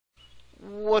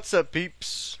What's up,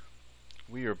 peeps?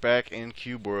 We are back in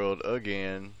Cube World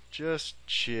again, just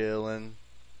chilling,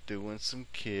 doing some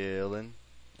killing,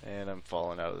 and I'm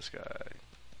falling out of the sky.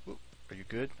 Whoop. Are you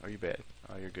good? Are you bad?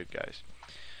 Oh, you're good, guys.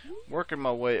 Working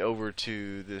my way over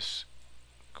to this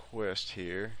quest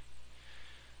here.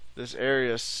 This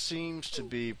area seems to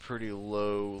be pretty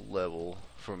low level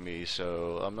for me,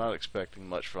 so I'm not expecting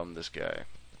much from this guy.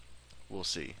 We'll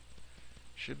see.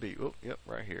 Should be, oh, yep,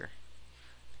 right here.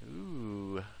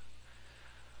 Ooh.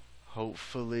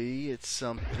 Hopefully it's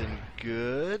something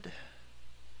good.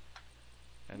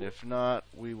 And if not,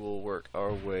 we will work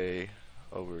our way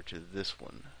over to this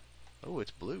one. Oh, it's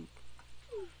blue.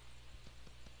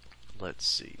 Let's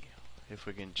see if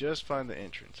we can just find the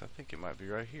entrance. I think it might be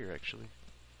right here, actually.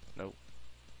 Nope.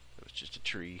 It was just a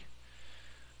tree.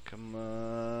 Come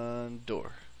on,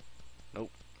 door.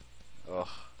 Nope. Ugh.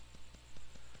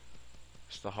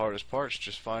 It's the hardest part's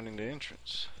just finding the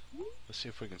entrance. Let's see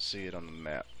if we can see it on the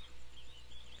map.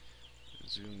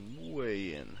 Zoom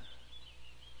way in.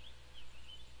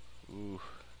 Ooh,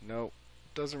 no,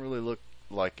 doesn't really look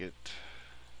like it.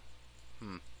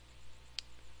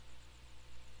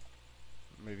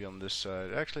 Maybe on this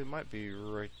side. Actually, it might be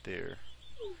right there.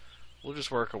 We'll just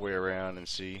work our way around and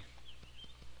see.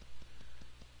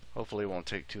 Hopefully it won't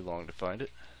take too long to find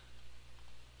it.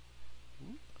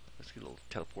 Let's get a little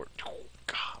teleport.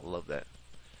 God, I love that.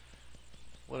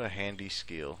 What a handy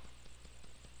skill.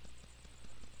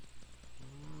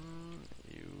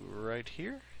 You right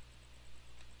here?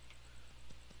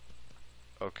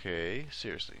 Okay,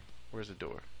 seriously. Where's the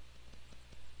door?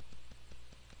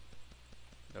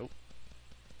 Nope.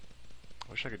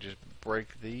 Wish I could just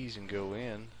break these and go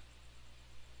in.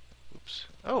 Oops.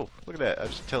 Oh, look at that. I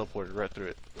just teleported right through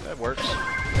it. That works.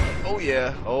 Oh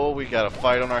yeah. Oh, we got a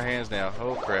fight on our hands now.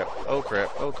 Oh crap. Oh crap.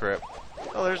 Oh crap.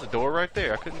 Oh, there's the door right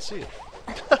there. I couldn't see it.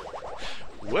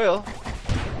 Well.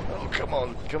 Oh, come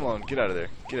on. Come on. Get out of there.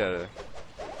 Get out of there.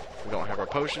 We don't have our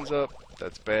potions up.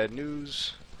 That's bad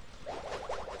news.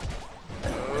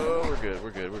 Oh, we're good.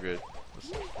 We're good. We're good.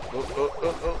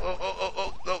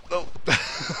 Oh.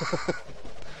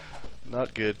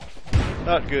 Not good.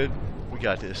 Not good. We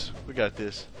got this. We got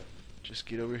this. Just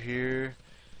get over here.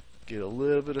 Get a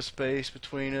little bit of space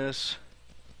between us.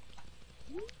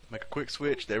 Make a quick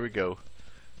switch. There we go.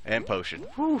 And potion.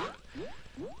 Whew.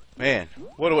 Man,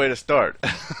 what a way to start.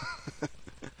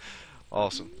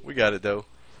 Awesome. We got it though.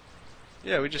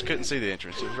 Yeah, we just couldn't see the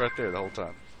entrance. It was right there the whole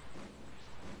time.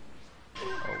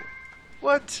 Oh.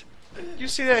 What? You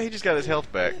see that? He just got his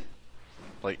health back.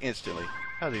 Like instantly.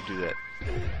 How did he do that?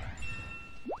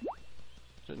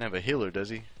 Doesn't have a healer, does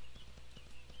he?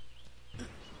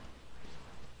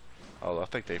 Oh, I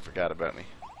think they forgot about me.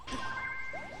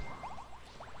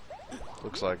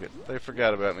 Looks like it. They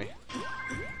forgot about me.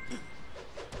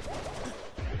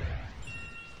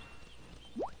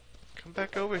 Come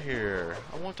back over here.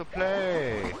 I want to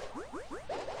play.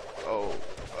 Oh,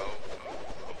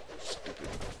 stupid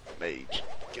mage.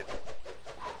 Get.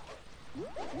 I'm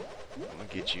gonna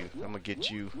get you. I'm gonna get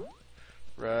you.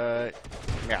 Right.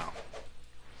 Meow.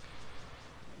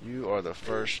 You are the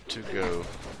first to go.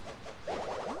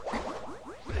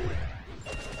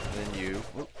 And then you.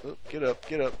 Get up,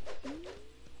 get up.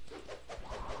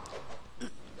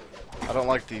 I don't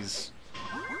like these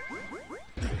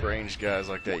ranged guys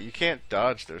like that. You can't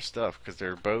dodge their stuff because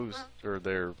their bows or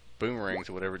their boomerangs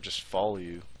or whatever just follow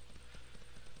you.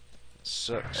 It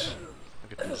sucks.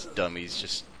 Look at these dummies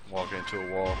just walking into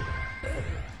a wall.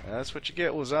 And that's what you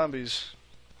get with zombies.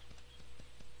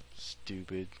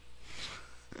 Stupid.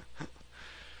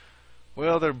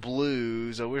 Well, they're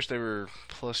blues. I wish they were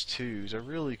 +2s. I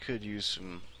really could use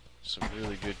some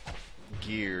really good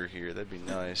gear here. That'd be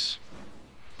nice.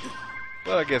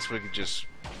 But I guess we could just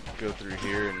go through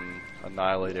here and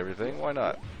annihilate everything. Why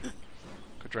not?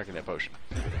 Go drinking that potion.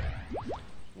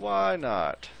 Why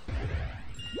not?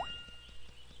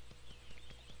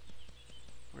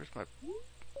 Where's my...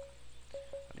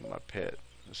 I need my pet.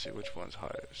 Let's see which one's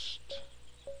highest.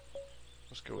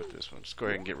 Let's go with this one. Let's go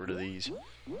ahead and get rid of these.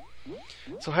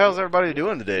 So how's everybody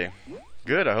doing today?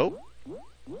 Good, I hope.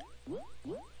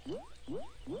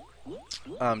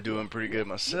 I'm doing pretty good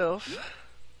myself.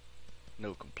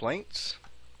 No complaints.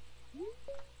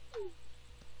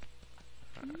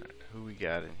 Alright, who we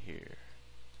got in here?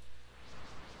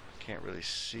 Can't really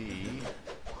see.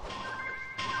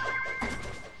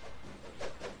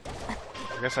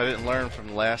 I guess I didn't learn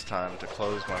from last time to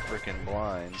close my freaking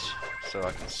blinds so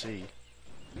I can see.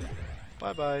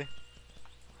 Bye-bye.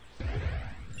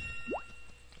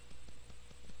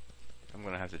 I'm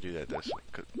gonna have to do that this,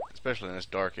 especially in this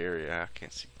dark area. I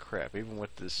can't see crap, even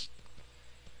with this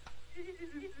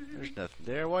There's nothing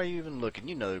there. Why are you even looking?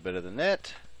 You know better than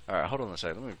that. Alright, hold on a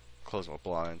second. Let me close my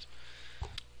blinds.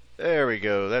 There we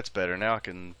go. That's better. Now I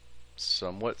can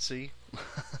somewhat see.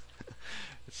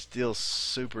 It's still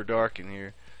super dark in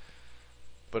here.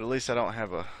 But at least I don't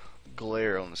have a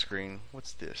glare on the screen.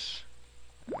 What's this?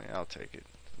 I mean, I'll take it.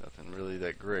 Nothing really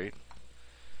that great.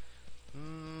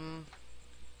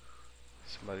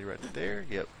 Somebody right there?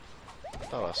 Yep.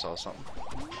 Thought I saw something.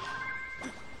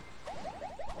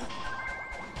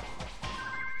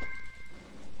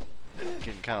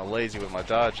 Getting kind of lazy with my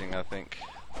dodging, I think.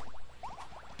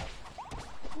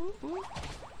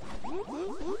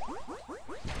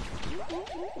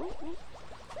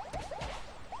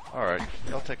 Alright,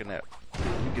 I'll take a nap.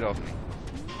 You get off me.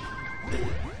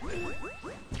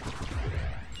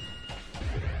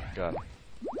 Got him.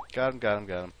 Got him, got him,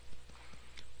 got him.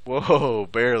 Whoa,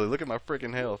 barely. Look at my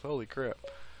freaking health. Holy crap.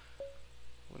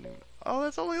 Oh,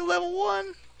 that's only a level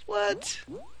 1? What?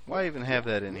 Why even have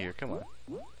that in here? Come on.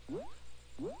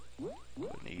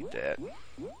 Don't need that.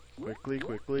 Quickly,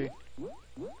 quickly.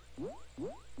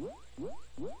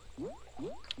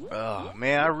 Oh,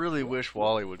 man, I really wish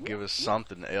Wally would give us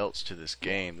something else to this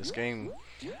game. This game,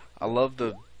 I love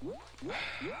the...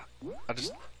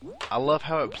 I love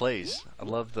how it plays. I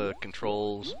love the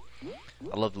controls.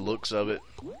 I love the looks of it.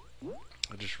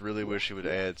 I just really wish he would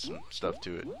add some stuff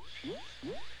to it.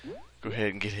 Go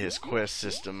ahead and get his quest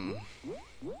system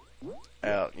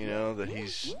out, you know, that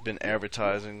he's been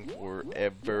advertising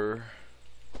forever.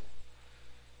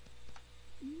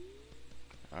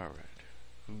 Alright,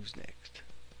 who's next?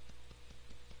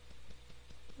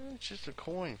 It's just a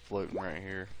coin floating right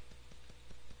here.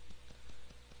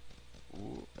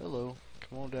 Ooh, hello.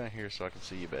 Come on down here so I can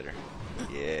see you better.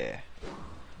 Yeah.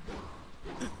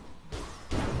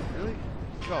 Really?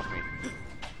 Get off me.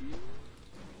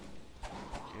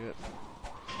 Yep.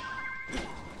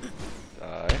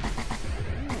 Die.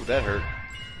 Ooh, that hurt.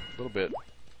 A little bit.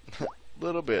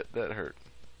 Little bit. That hurt.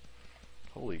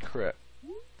 Holy crap.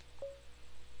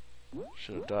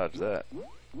 Should have dodged that.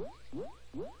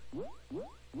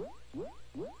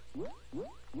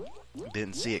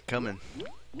 Didn't see it coming.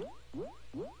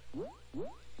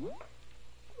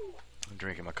 I'm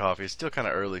drinking my coffee. It's still kind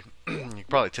of early. You can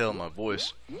probably tell in my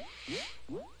voice.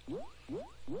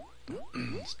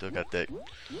 Still got that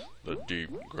deep,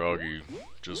 groggy,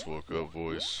 just woke up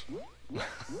voice. I've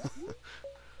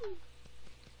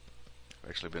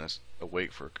actually been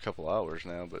awake for a couple hours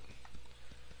now, but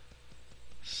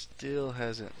still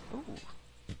hasn't. Ooh.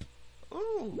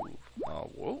 Ooh. Oh,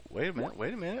 whoa. Wait a minute.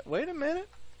 Wait a minute. Wait a minute.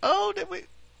 Oh, did we?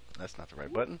 That's not the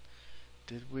right button.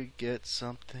 Did we get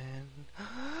something?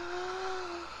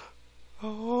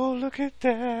 Oh, look at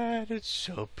that. It's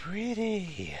so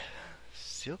pretty.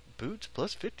 Silk boots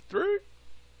plus 53.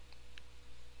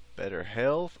 Better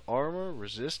health, armor,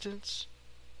 resistance.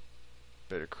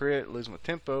 Better crit, lose my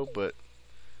tempo, but...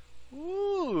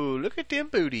 Ooh, look at them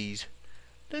booties.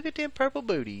 Look at them purple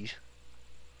booties.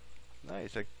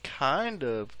 Nice. I kind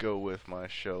of go with my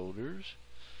shoulders.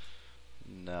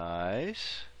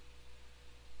 Nice.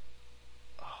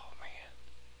 Oh, man.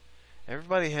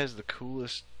 Everybody has the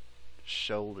coolest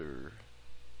shoulder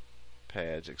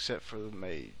pads except for the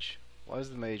mage. Why does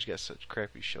the mage got such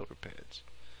crappy shoulder pads?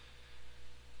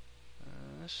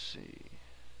 Let's see.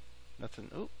 Nothing.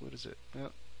 Oh, what is it?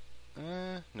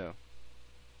 No.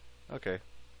 Okay.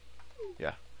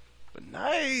 Yeah. But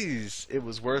nice! It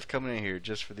was worth coming in here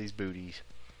just for these booties.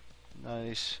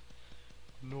 Nice.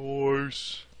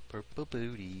 Nice. Purple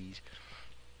booties.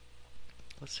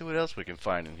 Let's see what else we can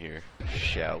find in here.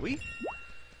 Shall we?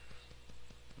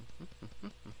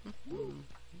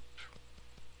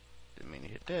 Didn't mean to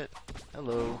hit that.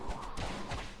 Hello.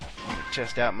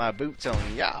 Test out my boots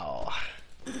on y'all.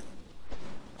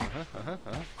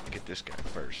 Get this guy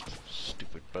first.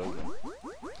 Stupid bow.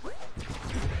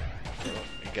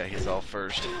 He got his off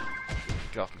first.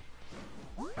 Get off me.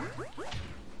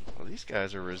 Well, these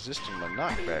guys are resisting my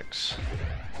knockbacks.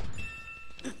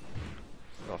 Get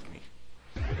off me.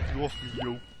 Get off me,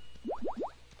 yo. A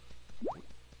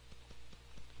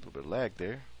little bit of lag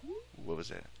there. What was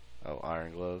that? Oh,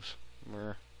 iron gloves.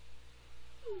 Mer.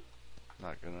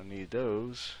 Not gonna need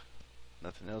those.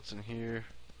 Nothing else in here.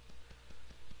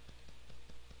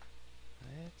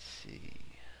 Let's see.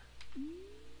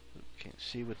 Can't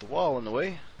see with the wall in the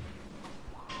way.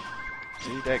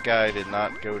 See, that guy did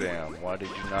not go down. Why did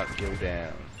you not go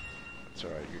down? That's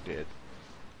alright, you're dead.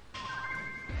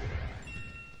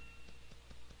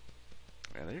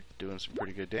 Man, they're doing some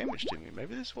pretty good damage to me.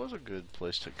 Maybe this was a good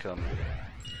place to come.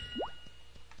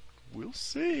 We'll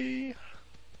see.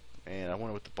 Man, I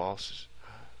wonder what the boss is.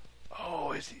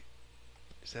 Oh, is he?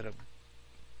 Is that a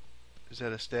Is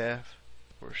that a staff?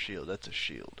 Or a shield? That's a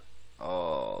shield.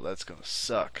 Oh, that's gonna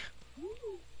suck.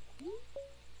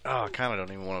 Oh, I kinda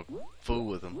don't even want to fool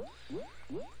with him.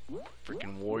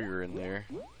 Freaking warrior in there.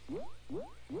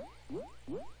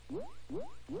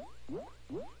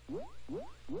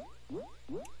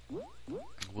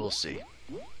 We'll see.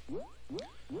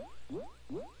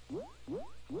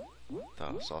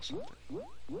 Thought I saw something.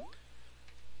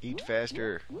 Eat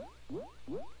faster.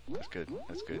 That's good.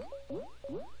 That's good.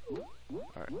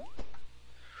 Alright.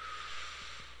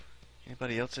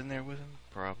 Anybody else in there with him?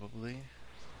 Probably.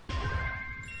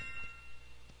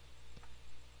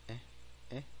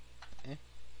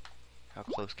 How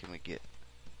close can we get?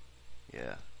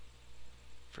 Yeah.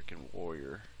 Freaking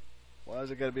warrior. Why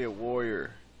has it gotta be a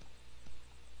warrior?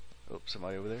 Oh,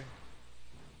 somebody over there?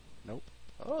 Nope.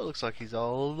 Oh, it looks like he's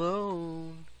all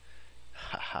alone.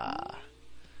 Haha.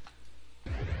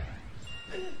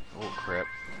 Oh crap.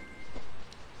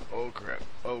 Oh crap.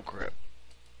 Oh crap.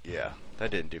 Yeah,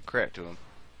 that didn't do crap to him.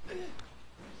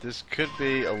 This could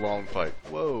be a long fight.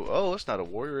 Whoa. Oh, it's not a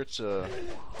warrior, it's a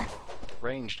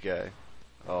ranged guy.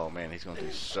 Oh man, he's gonna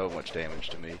do so much damage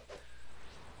to me.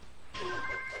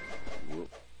 Whoop.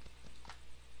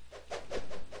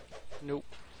 Nope.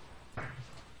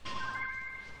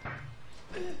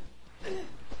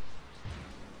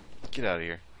 Get out of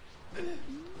here.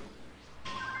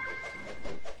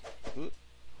 Whoop.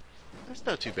 That's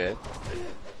not too bad.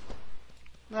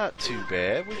 Not too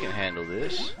bad. We can handle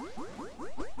this.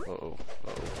 Uh-oh.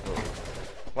 Uh-oh.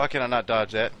 Why can I not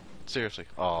dodge that? Seriously.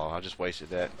 Oh, I just wasted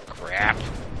that. Crap.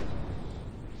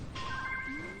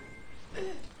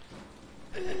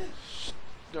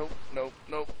 Nope, nope,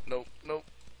 nope, nope, nope.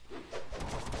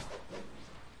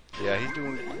 Yeah, he's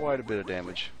doing quite a bit of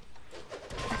damage.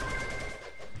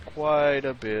 Quite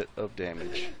a bit of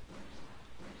damage.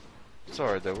 It's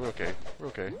alright though, we're okay. We're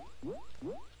okay.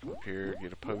 Come up here,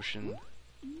 get a potion.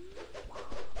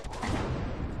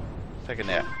 Take a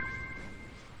nap.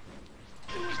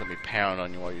 Just let me pound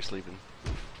on you while you're sleeping.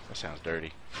 That sounds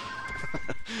dirty.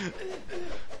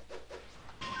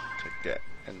 Take that,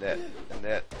 and that, and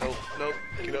that. Nope, nope,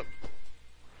 get up.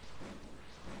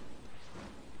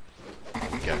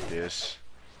 We got this.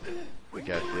 We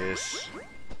got this.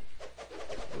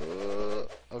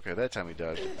 Okay, that time he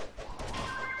dodged it.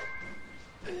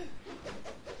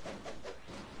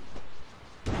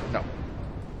 No.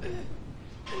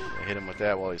 I hit him with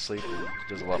that while he's sleeping. It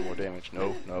does a lot more damage.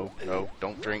 No, no, no.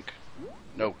 Don't drink.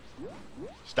 No.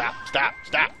 Stop, stop,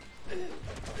 stop! This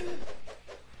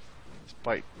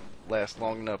fight lasts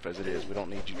long enough as it is. We don't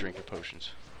need you drinking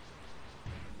potions.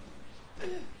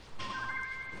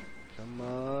 Come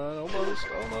on. Almost,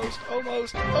 almost,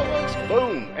 almost, almost.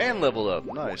 Boom! And level up.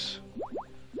 Nice.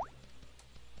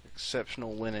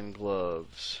 Exceptional linen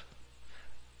gloves.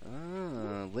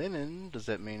 Linen? Does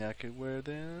that mean I could wear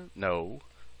them? No.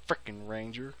 Frickin'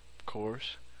 ranger, of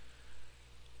course.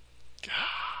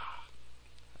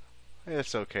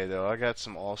 It's okay though. I got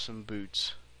some awesome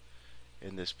boots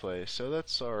in this place, so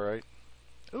that's alright.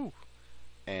 Ooh,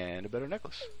 and a better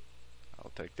necklace.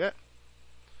 I'll take that.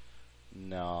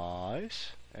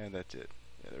 Nice. And that's it.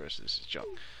 Yeah, the rest of this is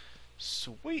junk.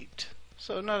 Sweet.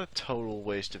 So not a total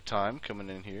waste of time coming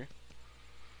in here.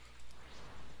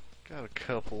 Got a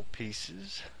couple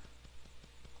pieces.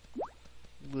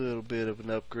 Little bit of an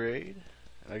upgrade.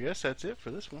 And I guess that's it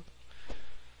for this one.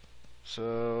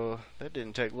 So that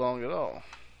didn't take long at all.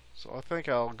 So I think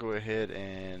I'll go ahead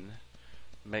and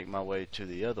make my way to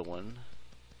the other one.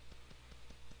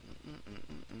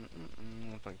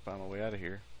 If I can find my way out of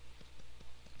here.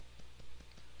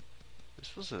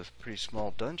 This was a pretty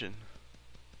small dungeon.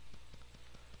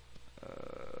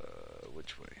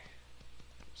 Which way?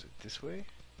 Is it this way?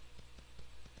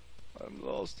 I'm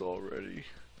lost already.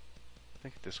 I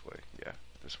think this way. Yeah,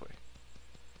 this way.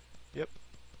 Yep.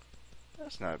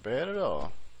 That's not bad at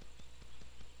all.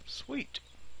 Sweet.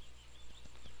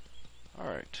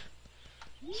 Alright.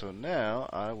 So now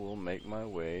I will make my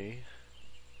way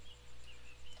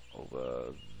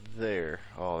over there.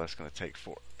 Oh, that's going to take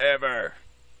forever.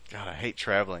 God, I hate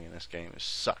traveling in this game. It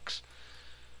sucks.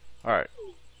 Alright.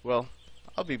 Well,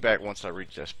 I'll be back once I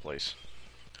reach this place.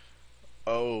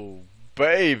 Oh,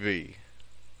 baby.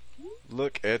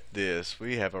 Look at this.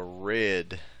 We have a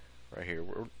red right here.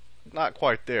 We're not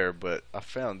quite there, but I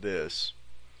found this.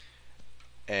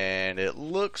 And it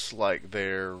looks like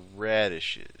they're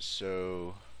radishes.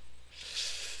 So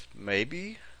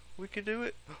maybe we could do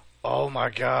it. Oh my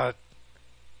god.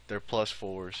 They're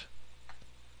 +4s.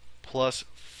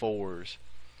 +4s.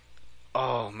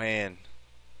 Oh man.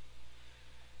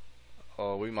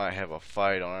 Oh, we might have a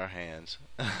fight on our hands.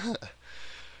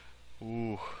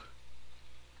 Ooh.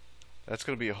 That's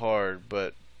gonna be hard,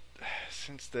 but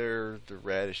since they're the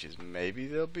radishes, maybe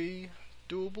they'll be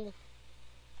doable.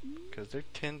 Because they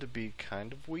tend to be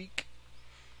kind of weak.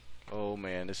 Oh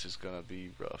man, this is gonna be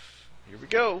rough. Here we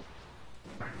go!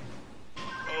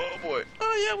 Oh boy.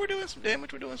 Oh yeah, we're doing some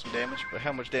damage, But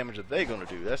how much damage are they gonna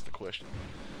do? That's the question.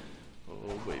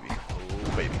 Oh baby,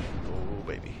 oh baby, oh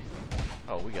baby.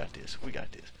 Oh, we got this, we got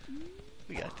this.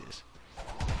 We got this.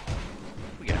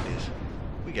 We got this.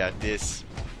 We got this.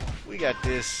 We got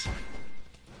this.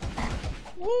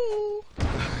 Woo!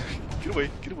 Get away,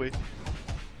 get away.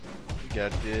 We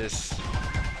got this.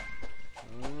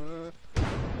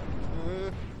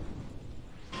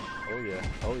 Oh yeah,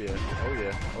 oh yeah, oh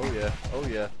yeah, oh yeah, oh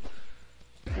yeah.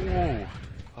 Ooh.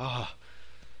 Ah.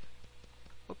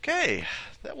 Okay,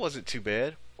 that wasn't too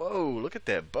bad. Whoa, look at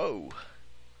that bow.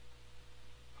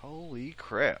 Holy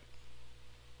crap.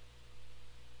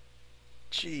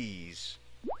 Jeez.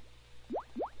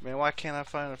 Man, why can't I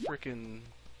find a freaking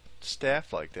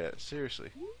staff like that? Seriously.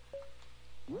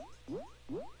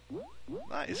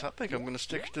 Nice, I think I'm gonna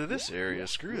stick to this area.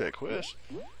 Screw that quest.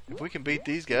 If we can beat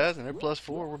these guys and they're +4,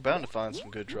 we're bound to find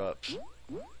some good drops.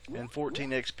 And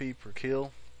 14 XP per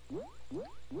kill.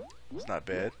 It's not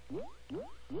bad.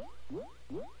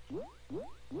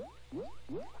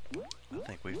 I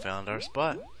think we found our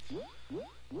spot.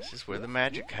 This is where the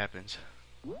magic happens.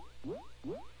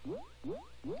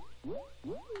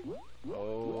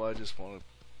 Oh, I just want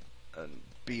a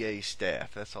BA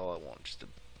staff. That's all I want. Just a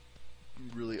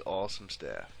really awesome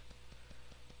staff.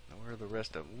 Now where are the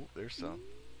rest of them? Ooh, there's some.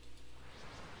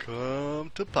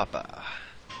 Come to Papa.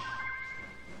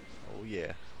 Oh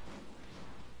yeah.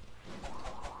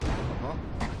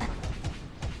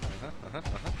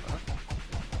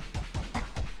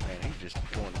 Man, he's just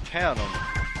going to town on me.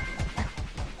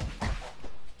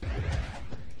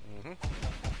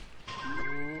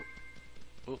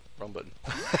 Oh, wrong button.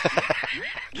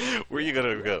 Where are you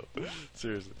gonna go?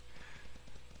 Seriously.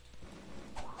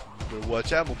 You better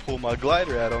watch out, I'm gonna pull my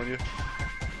glider out on you.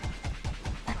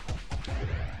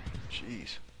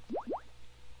 Jeez.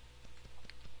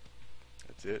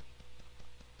 That's it.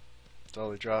 That's all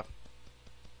they drop.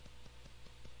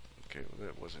 Okay, well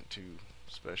that wasn't too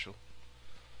special.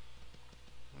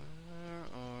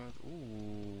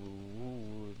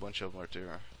 Ooh, a bunch of them right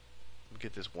there.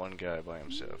 Get this one guy by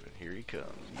himself, and here he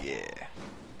comes. Yeah.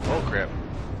 Oh crap.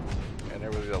 And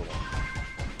there was the other one.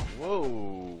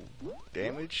 Whoa.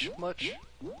 Damage much?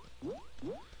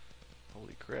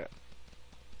 Holy crap.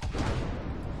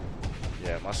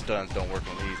 Yeah, my stuns don't work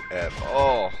on these at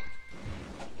all.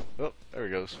 Oh, there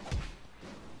he goes.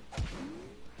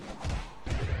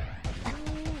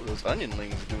 Ooh, those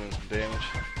onionlings are doing some damage.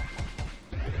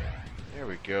 There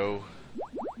we go.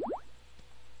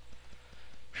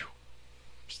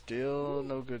 Still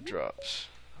no good drops.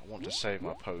 I want to save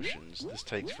my potions. This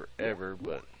takes forever,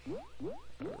 but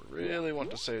I really want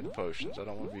to save the potions. I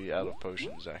don't want to be out of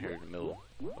potions out here in the middle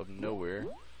of nowhere.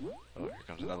 Oh, here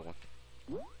comes another one.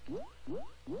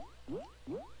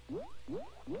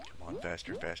 Come on,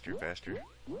 faster, faster, faster.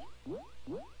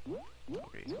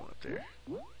 Okay, he's going up there.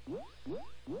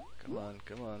 Come on,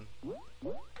 come on.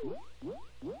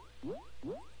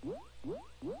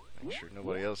 Make sure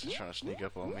nobody else is trying to sneak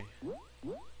up on me.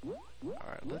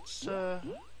 Alright, let's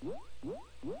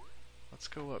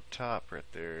go up top right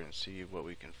there and see what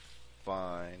we can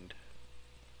find.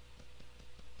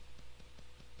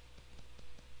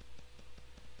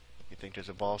 You think there's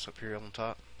a boss up here on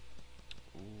top?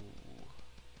 Ooh.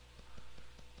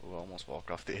 Ooh, I almost walked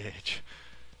off the edge.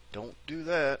 Don't do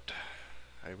that.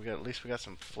 Hey, at least we got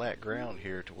some flat ground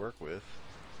here to work with.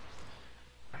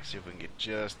 Let's see if we can get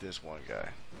just this one guy.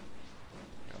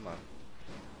 Come on.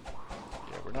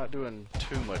 Yeah, we're not doing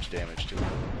too much damage to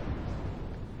him.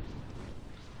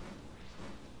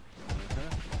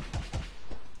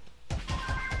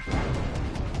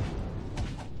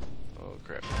 Oh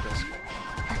crap,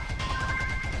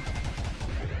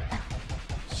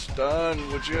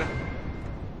 stun, would you?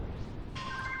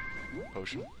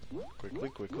 Potion. Quickly,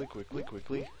 quickly, quickly,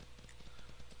 quickly.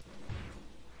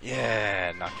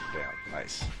 Yeah, knocked him down.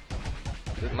 Nice.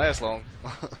 Didn't last long.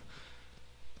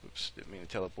 Oops, didn't mean to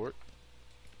teleport.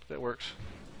 That works.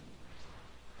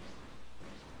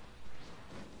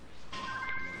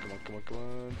 Come on, come on, come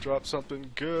on. Drop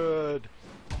something good.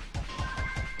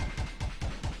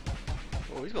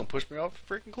 Oh, he's gonna push me off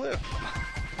the freaking cliff.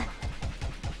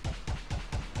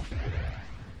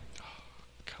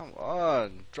 Come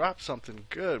on, drop something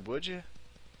good, would you?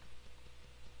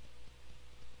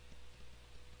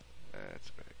 That's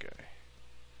a bad guy.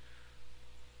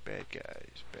 Bad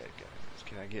guys, bad guys.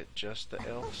 Can I get just the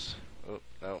elves? Oh,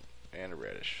 no, and a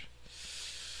radish.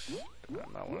 I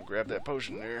might want to grab that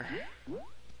potion there.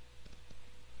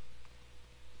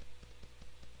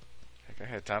 Heck, I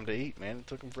had time to eat, man. It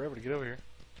took him forever to get over here.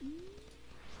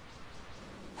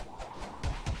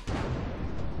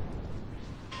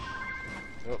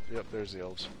 Oh, yep, there's the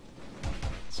elves.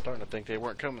 Starting to think they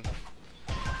weren't coming.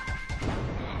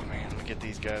 Oh man, let me get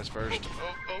these guys first.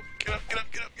 Oh, get up, get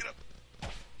up, get up, get up.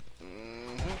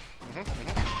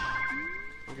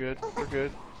 We're good, we're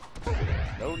good.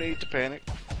 No need to panic.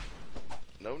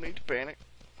 No need to panic.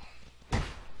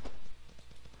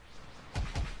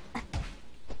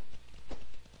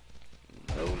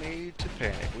 No need to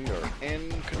panic. We are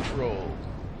in control.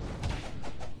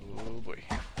 Oh boy.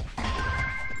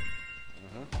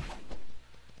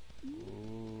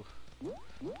 Ooh.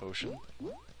 Potion.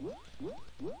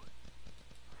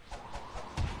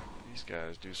 These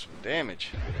guys do some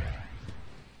damage.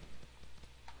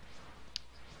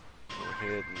 Go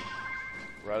ahead and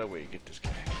right away get this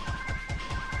guy.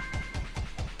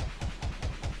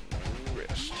 No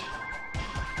rest.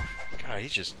 God,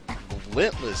 he's just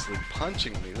relentlessly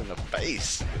punching me in the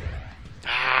face.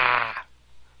 Ah!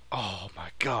 Oh my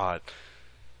god.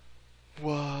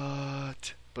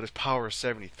 What? But his power is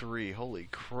 73. Holy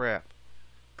crap.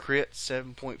 Crit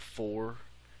 7.4.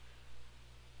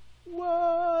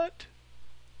 What?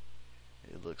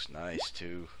 It looks nice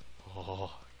too.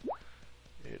 Oh,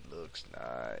 it looks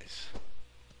nice.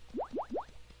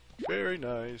 Very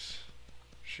nice.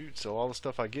 Shoot, so all the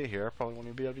stuff I get here I probably won't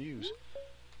even be able to use.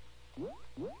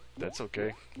 That's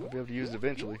okay. I'll be able to use it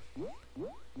eventually. A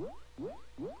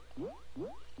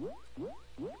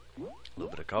little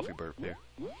bit of coffee burp there.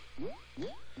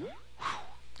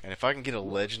 And if I can get a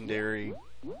legendary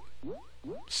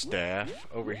staff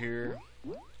over here,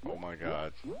 oh my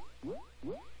god.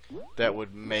 That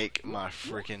would make my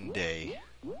freaking day.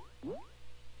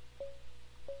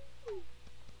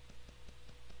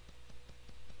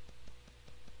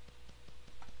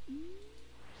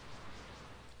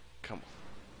 Come on.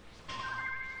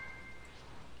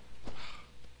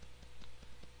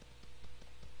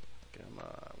 Come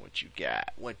on, what you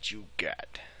got? What you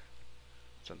got?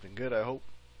 Something good, I hope.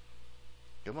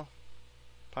 Come on.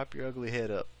 Pop your ugly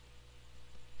head up.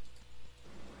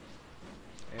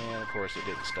 And of course it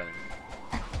didn't stun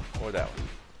him. Or that one.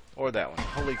 Or that one.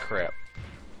 Holy crap.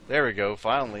 There we go,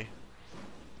 finally.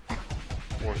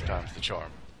 Fourth time's the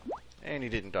charm. And he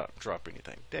didn't drop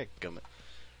anything. Dadgummit.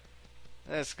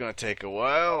 That's gonna take a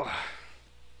while.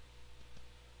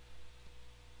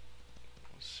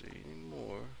 Let's see any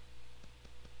more.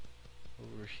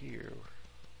 Over here.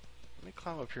 Let me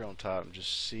climb up here on top and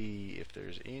just see if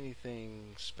there's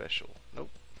anything special. Nope.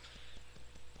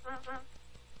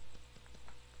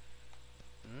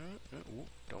 Ooh,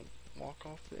 don't walk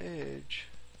off the edge.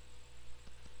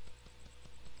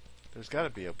 There's got to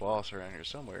be a boss around here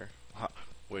somewhere.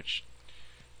 Which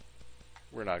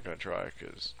we're not going to try,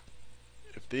 because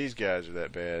if these guys are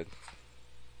that bad,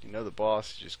 you know the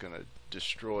boss is just going to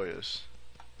destroy us.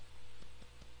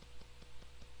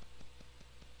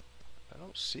 I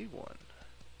don't see one.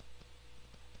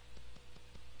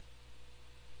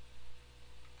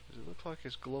 Does it look like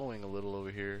it's glowing a little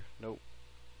over here? Nope.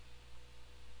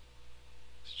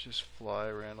 Let's just fly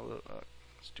around a little.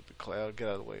 Stupid cloud, get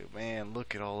out of the way. Man,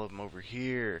 look at all of them over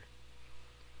here.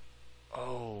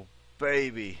 Oh,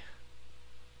 baby.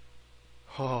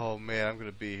 Oh, man, I'm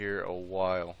going to be here a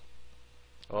while.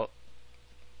 Oh.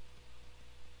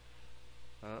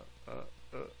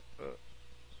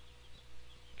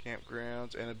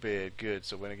 Campgrounds and a bed. Good.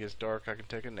 So when it gets dark, I can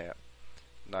take a nap.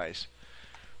 Nice.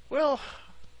 Well,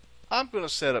 I'm going to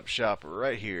set up shop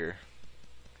right here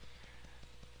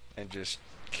and just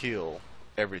kill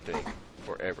everything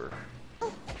forever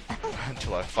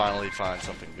until I finally find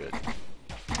something good.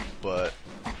 But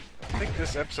I think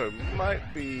this episode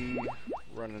might be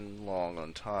running long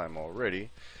on time already.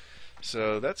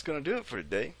 So that's going to do it for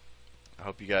today. I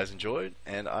hope you guys enjoyed,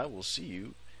 and I will see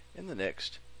you in the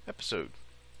next episode.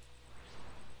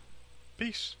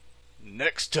 Peace.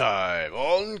 Next time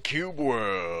on Cube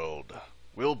World,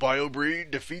 will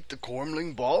BioBreed defeat the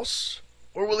Cormling boss?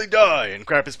 Or will he die and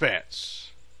crap his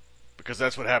pants? Because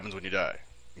that's what happens when you die,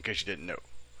 in case you didn't know.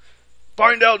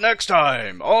 Find out next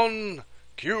time on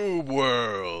Cube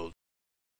World.